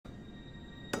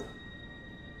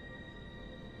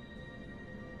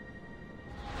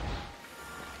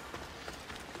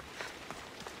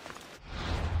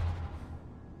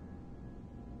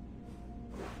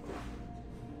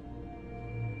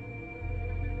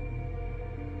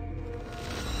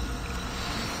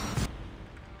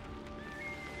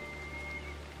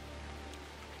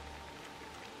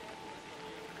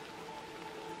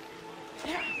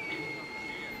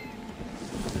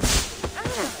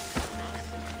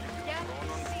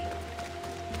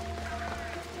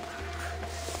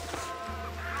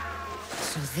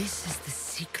this is the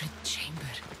secret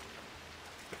chamber.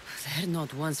 They're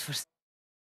not ones for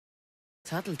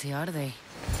subtlety, are they?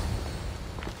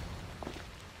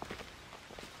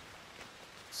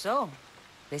 So,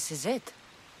 this is it.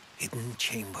 Hidden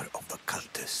chamber of the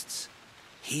cultists.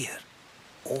 Here,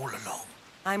 all along.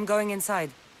 I'm going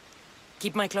inside.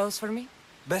 Keep my clothes for me?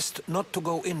 Best not to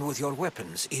go in with your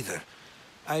weapons, either.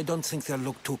 I don't think they'll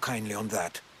look too kindly on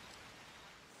that.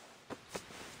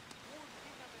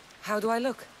 How do I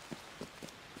look?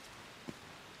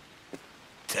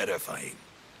 Terrifying.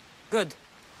 Good.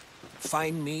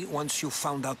 Find me once you've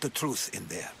found out the truth in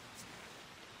there.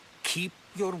 Keep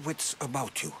your wits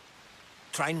about you.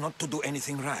 Try not to do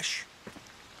anything rash.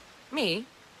 Me?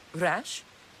 Rash?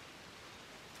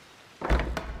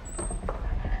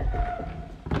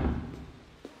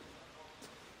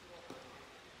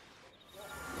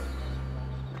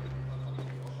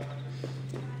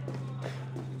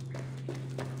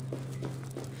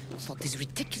 Thought these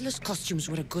ridiculous costumes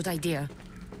were a good idea.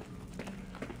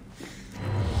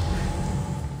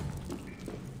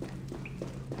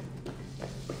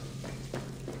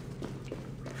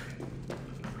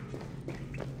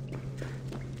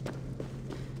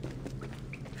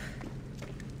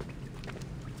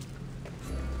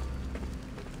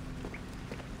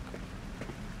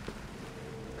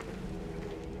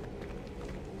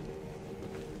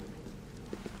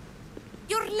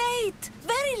 You're late!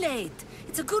 Very late!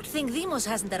 It's a good thing Demos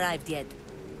hasn't arrived yet.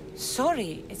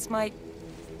 Sorry, it's my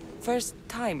first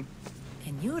time.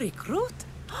 A new recruit?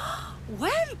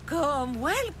 Welcome,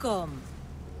 welcome!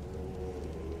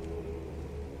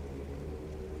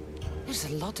 There's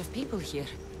a lot of people here.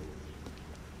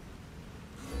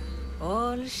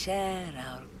 All share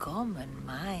our common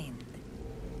mind.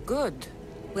 Good.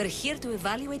 We're here to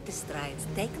evaluate the strides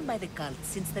taken by the cult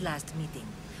since the last meeting.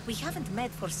 We haven't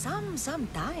met for some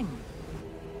time.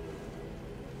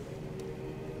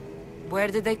 Where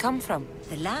did they come from?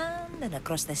 The land and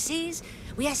across the seas,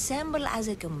 we assemble as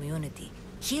a community.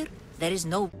 Here, there is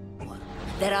no war.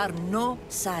 There are no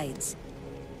sides.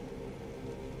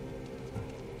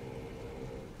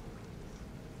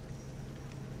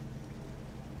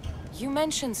 You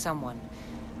mentioned someone.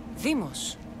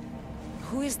 Vimos.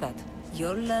 Who is that?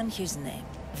 You'll learn his name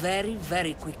very,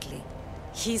 very quickly.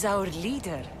 He's our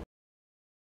leader.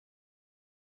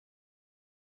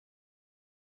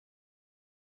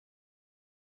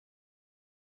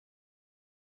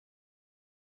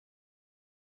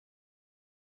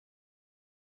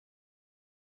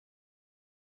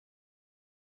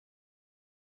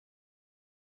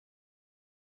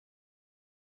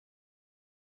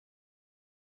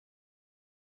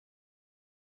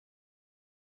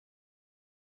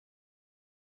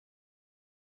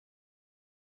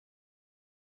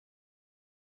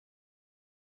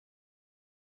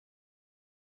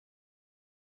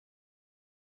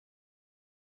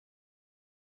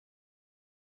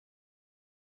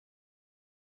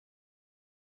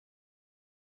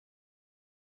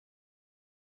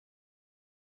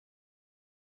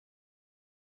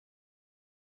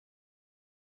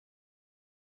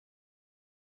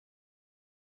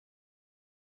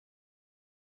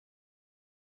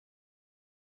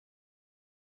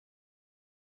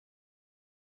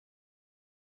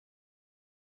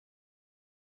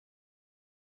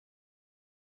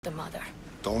 The mother.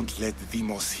 Don't let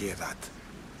Vimos hear that.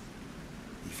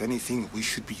 If anything, we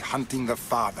should be hunting the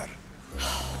father.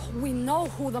 We know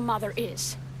who the mother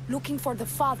is. Looking for the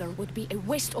father would be a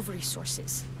waste of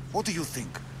resources. What do you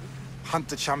think? Hunt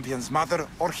the champion's mother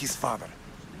or his father?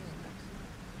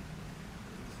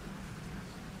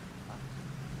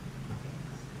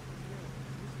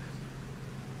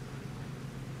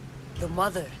 The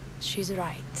mother. She's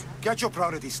right. Get your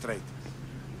priorities straight.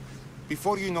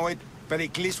 Before you know it,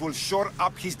 Pericles will shore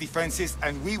up his defenses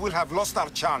and we will have lost our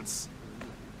chance.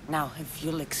 Now, if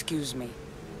you'll excuse me.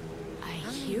 I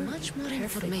I hear need much more perfectly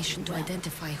information to well.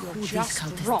 identify You're who these just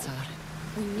cultists wrong. are.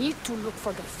 We need to look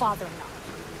for the father now.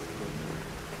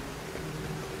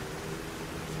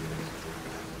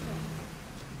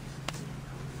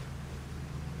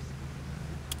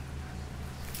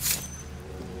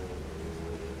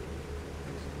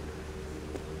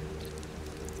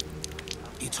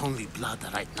 It's only blood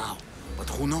right now, but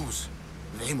who knows?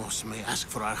 Vamos may ask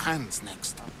for our hands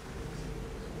next.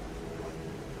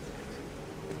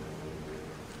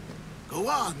 Go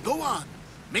on, go on.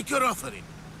 Make your offering.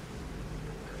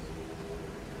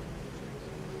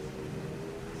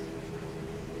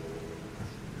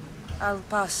 I'll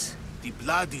pass. The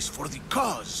blood is for the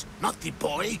cause, not the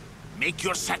boy. Make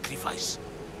your sacrifice.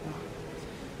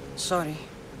 Sorry.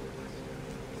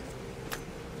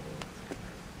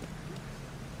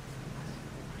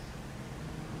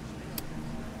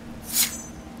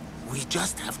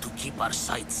 just have to keep our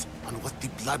sights on what the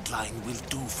bloodline will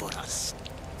do for us.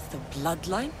 The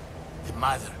bloodline? The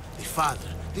mother, the father,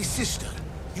 the sister,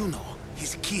 you know,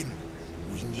 his kin.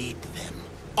 We need them.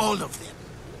 All of them.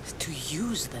 To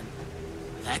use them?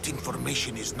 That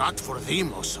information is not for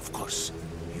Deimos, of course.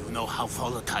 You know how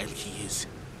volatile he is.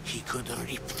 He could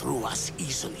rip through us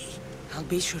easily. I'll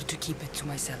be sure to keep it to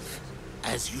myself.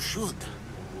 As you should.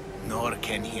 Nor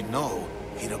can he know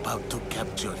we're about to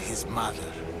capture his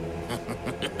mother.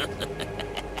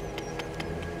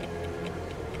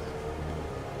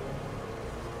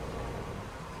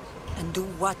 And do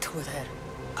what with her?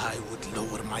 I would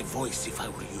lower my voice if I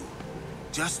were you.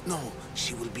 Just know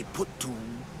she will be put to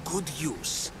good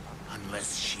use,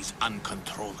 unless she's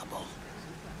uncontrollable.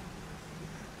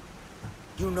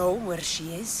 You know where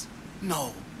she is?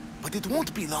 No, but it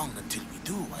won't be long until we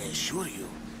do, I assure you.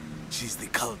 She's the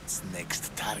cult's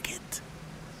next target.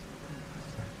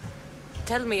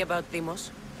 Tell me about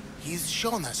Deimos. He's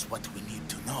shown us what we need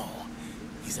to know.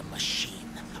 He's a machine,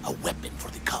 a weapon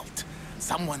for the cult.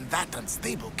 Someone that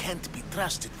unstable can't be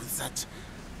trusted with such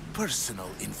personal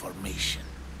information.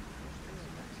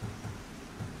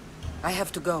 I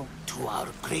have to go. To our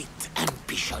great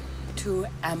ambition. To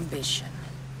ambition.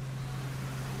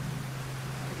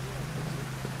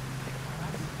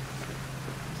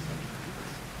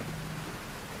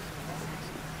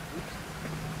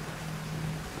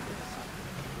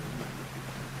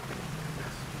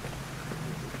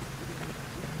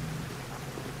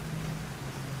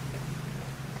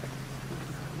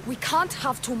 We can't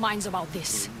have two minds about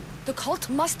this. The cult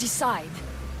must decide.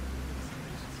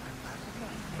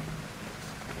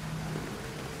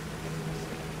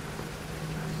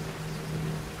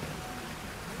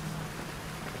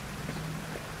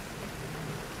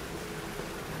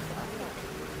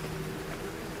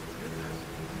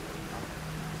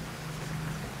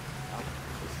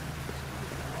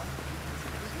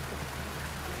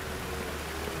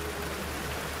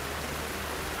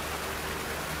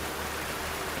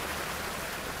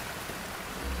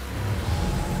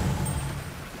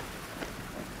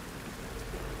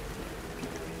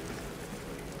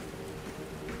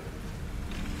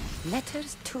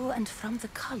 Letters to and from the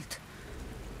cult.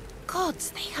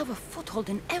 Gods, they have a foothold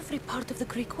in every part of the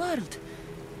Greek world.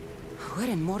 We're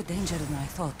in more danger than I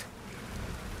thought.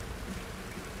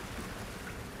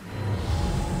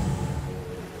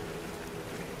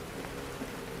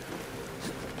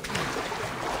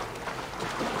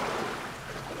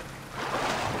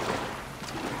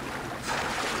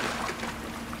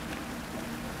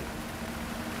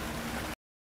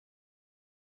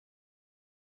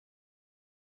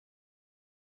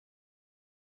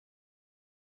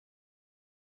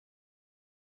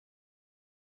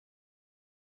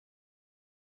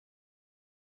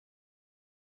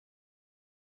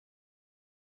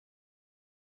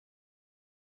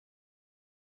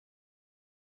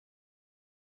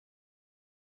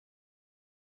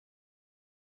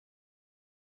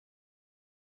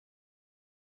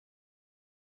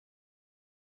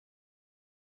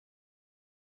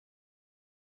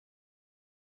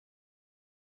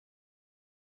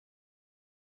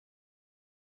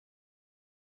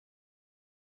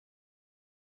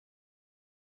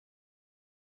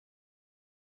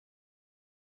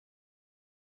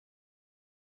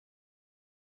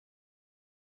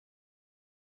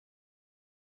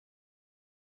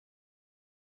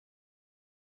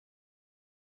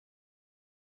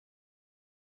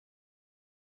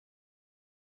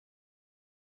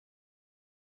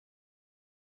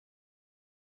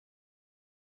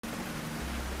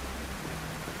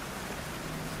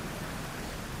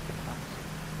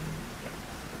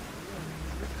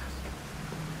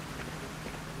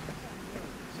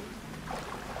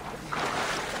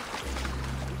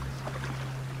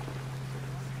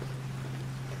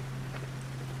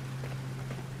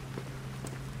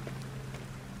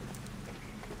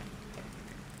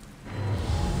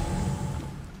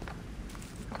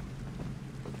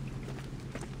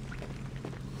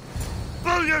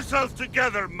 Pull yourself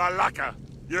together, Malaka!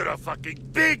 You're a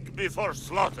fucking pig before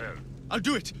slaughter! I'll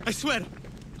do it, I swear.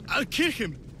 I'll kill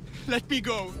him. Let me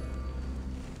go.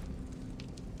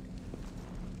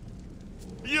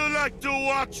 You like to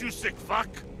watch, you sick fuck?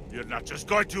 You're not just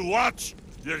going to watch,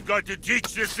 you're going to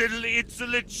teach this little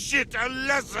insolent shit a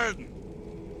lesson!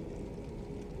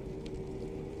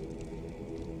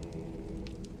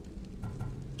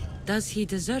 Does he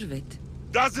deserve it?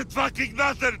 Does it fucking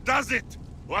matter, does it?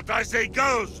 What I say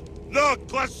goes. No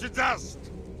questions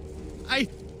asked. I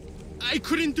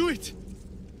couldn't do it.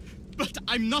 But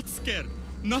I'm not scared.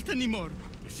 Not anymore.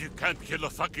 If you can't kill a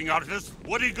fucking artist,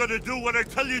 what are you gonna do when I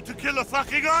tell you to kill a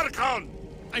fucking Archon?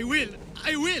 I will.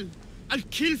 I'll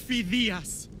kill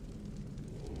Phidias.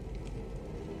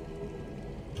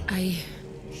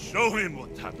 Show him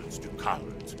what happens to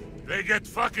cowards. They get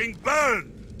fucking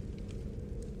burned!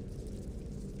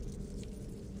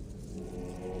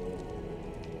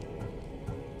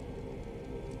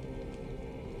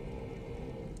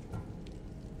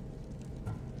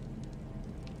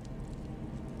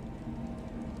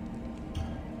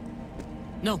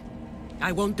 No,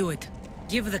 I won't do it.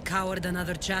 Give the coward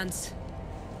another chance.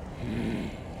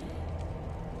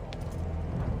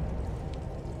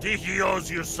 Tiki owes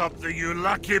you something, you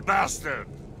lucky bastard!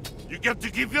 You get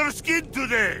to give your skin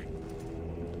today!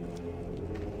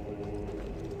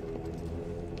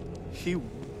 He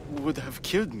would have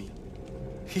killed me.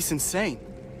 He's insane.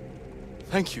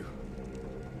 Thank you.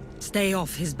 Stay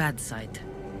off his bad side.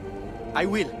 I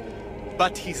will.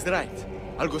 But he's right.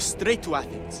 I'll go straight to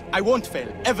Athens. I won't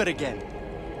fail ever again.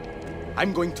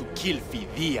 I'm going to kill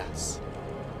Phidias.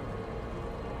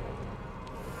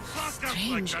 Fuck up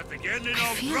like Strange. that again in I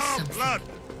our feel raw something. blood!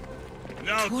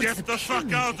 Now Towards get the the fuck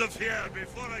pyramid. out of here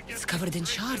before I get... It's covered in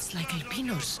shards like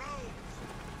albinos.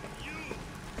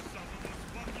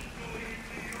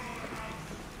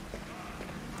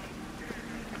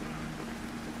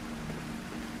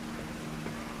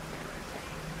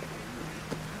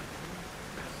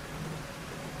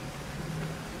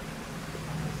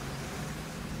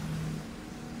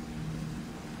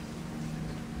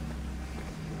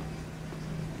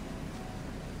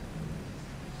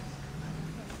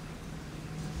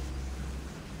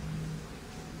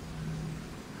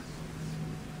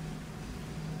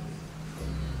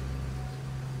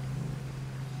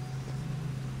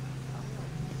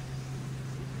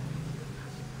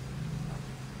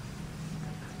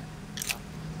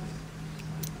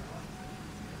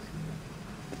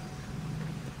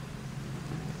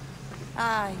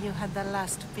 Ah, you had the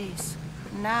last piece.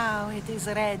 Now it is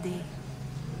ready.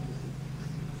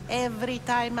 Every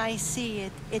time I see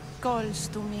it, it calls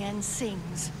to me and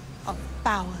sings of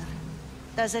power.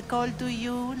 Does it call to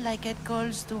you like it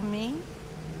calls to me?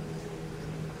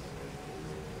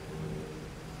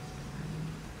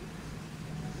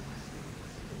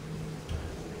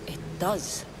 It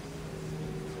does.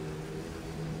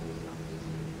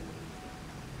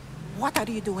 What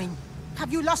are you doing?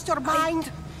 Have you lost your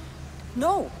mind?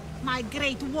 No! My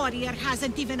great warrior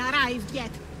hasn't even arrived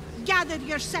yet. Gather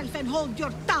yourself and hold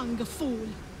your tongue, fool.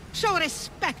 Show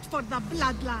respect for the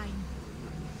bloodline.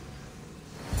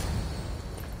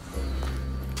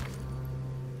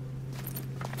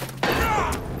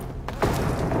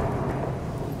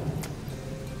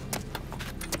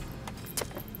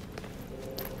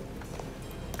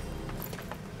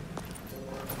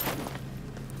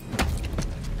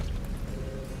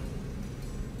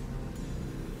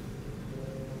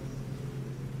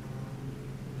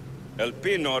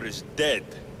 Elpinor is dead.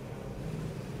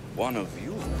 One of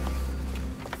you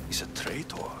is a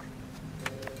traitor.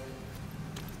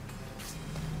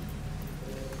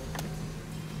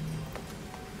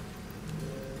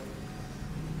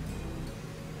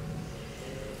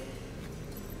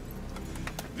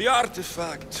 The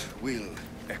artifact will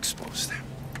expose them.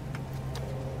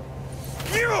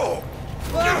 You!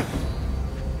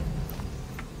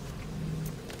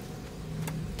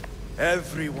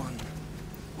 Everyone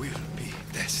will be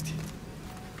destined.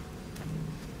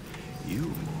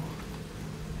 You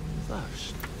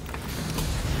first.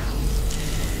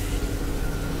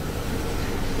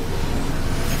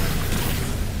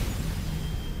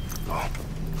 Go.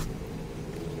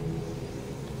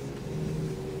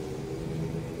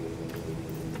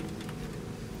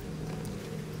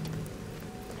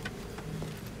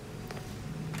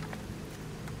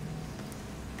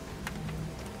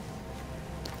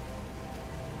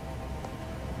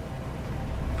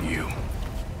 You.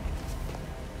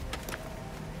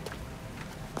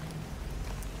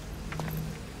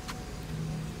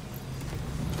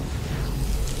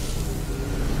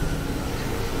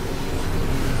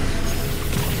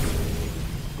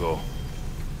 Go.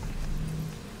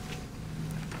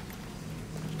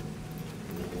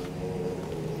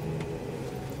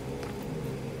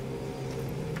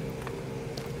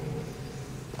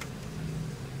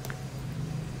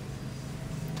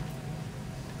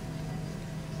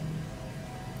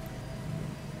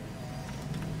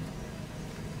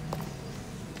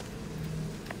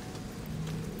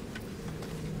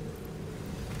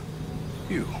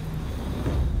 You.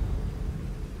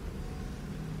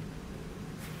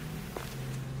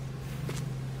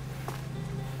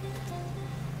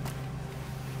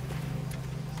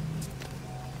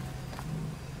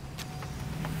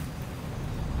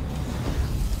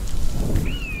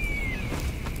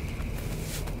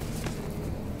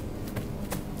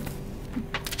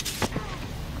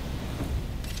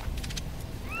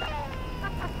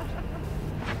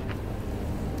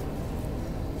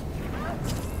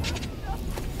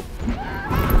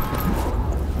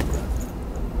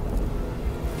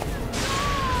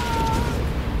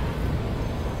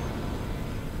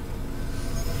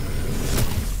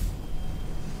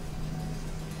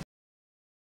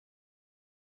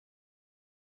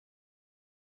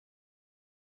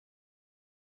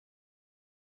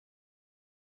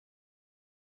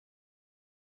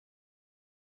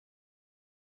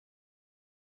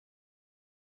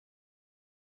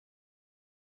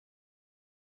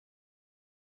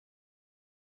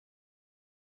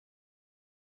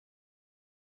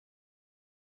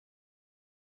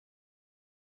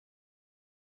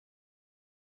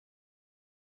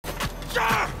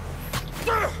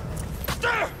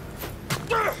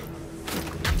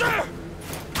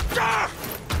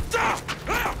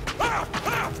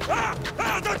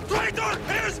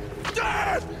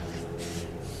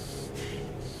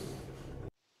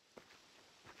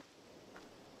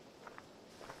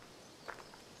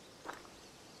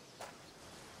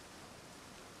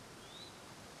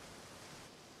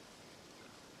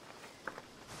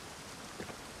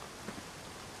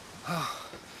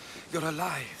 You're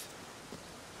alive.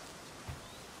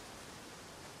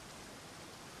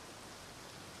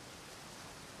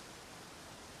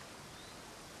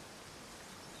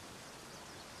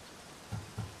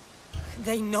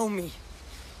 They know me.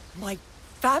 My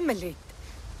family.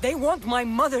 They want my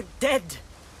mother dead.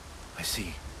 I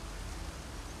see.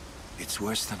 It's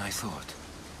worse than I thought.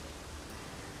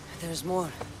 There's more.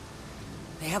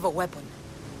 They have a weapon.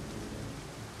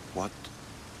 What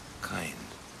kind?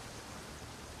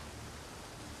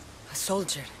 A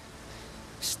soldier.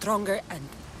 Stronger and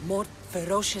more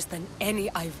ferocious than any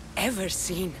I've ever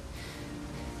seen.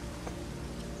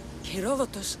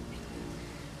 Herodotus.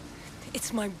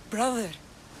 It's my brother.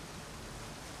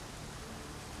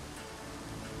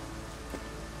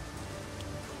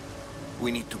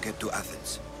 We need to get to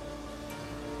Athens.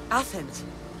 Athens?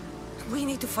 We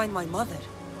need to find my mother.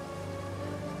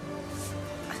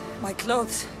 My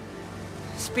clothes.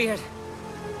 Spear.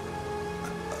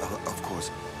 Of course.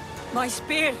 My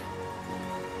spear!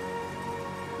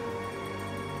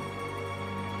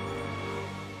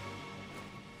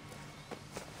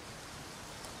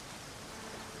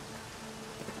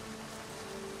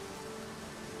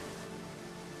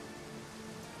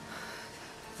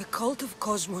 The cult of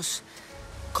Cosmos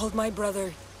called my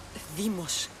brother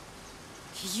Deimos.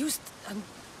 He used an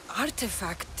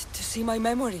artifact to see my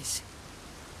memories.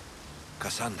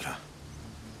 Cassandra,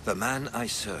 the man I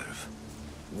serve.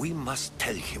 We must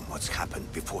tell him what's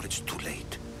happened before it's too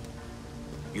late.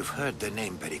 You've heard the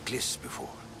name Pericles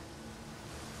before.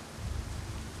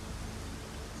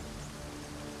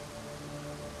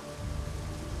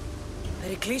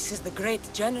 Pericles is the great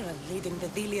general leading the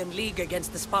Delian League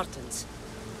against the Spartans.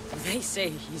 They say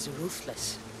he's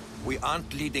ruthless. We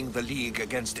aren't leading the League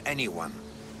against anyone.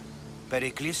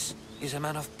 Pericles is a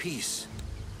man of peace.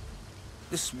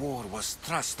 This war was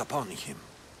thrust upon him.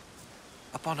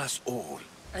 Upon us all.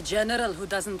 A general who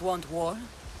doesn't want war?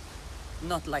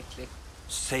 Not likely.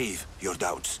 Save your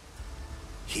doubts.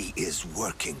 He is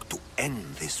working to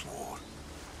end this war.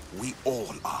 We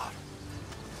all are.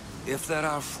 If there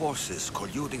are forces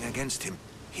colluding against him,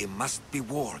 he must be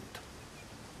warned.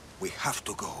 We have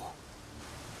to go.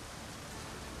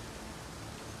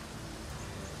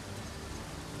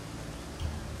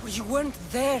 You weren't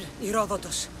there,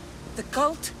 Herodotus. The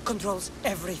cult controls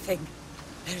everything.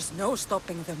 There's no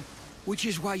stopping them. Which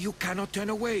is why you cannot turn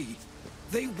away.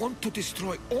 They want to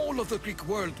destroy all of the Greek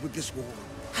world with this war.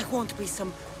 I won't be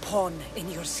some pawn in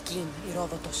your scheme,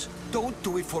 Herodotus. Don't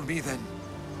do it for me then.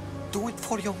 Do it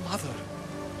for your mother.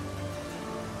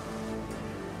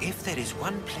 If there is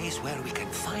one place where we can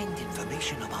find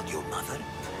information about your mother,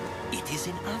 it is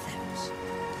in Athens.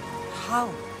 How?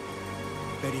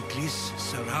 Pericles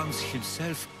surrounds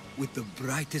himself with the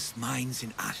brightest minds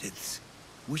in Athens.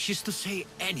 Which is to say,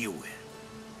 anywhere.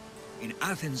 In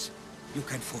Athens, you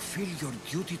can fulfill your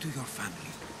duty to your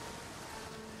family.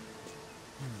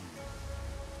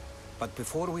 But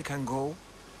before we can go,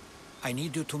 I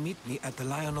need you to meet me at the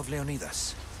Lion of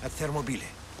Leonidas, at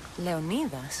Thermopylae.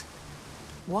 Leonidas?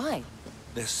 Why?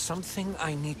 There's something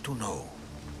I need to know.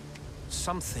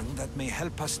 Something that may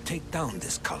help us take down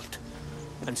this cult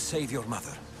and save your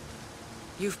mother.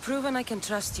 You've proven I can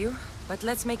trust you, but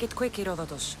let's make it quick,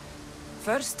 Herodotus.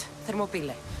 First,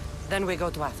 Thermopylae. Then we go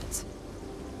to Athens.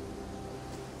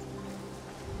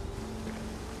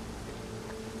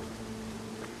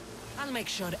 I'll make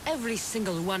sure every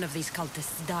single one of these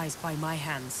cultists dies by my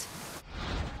hands.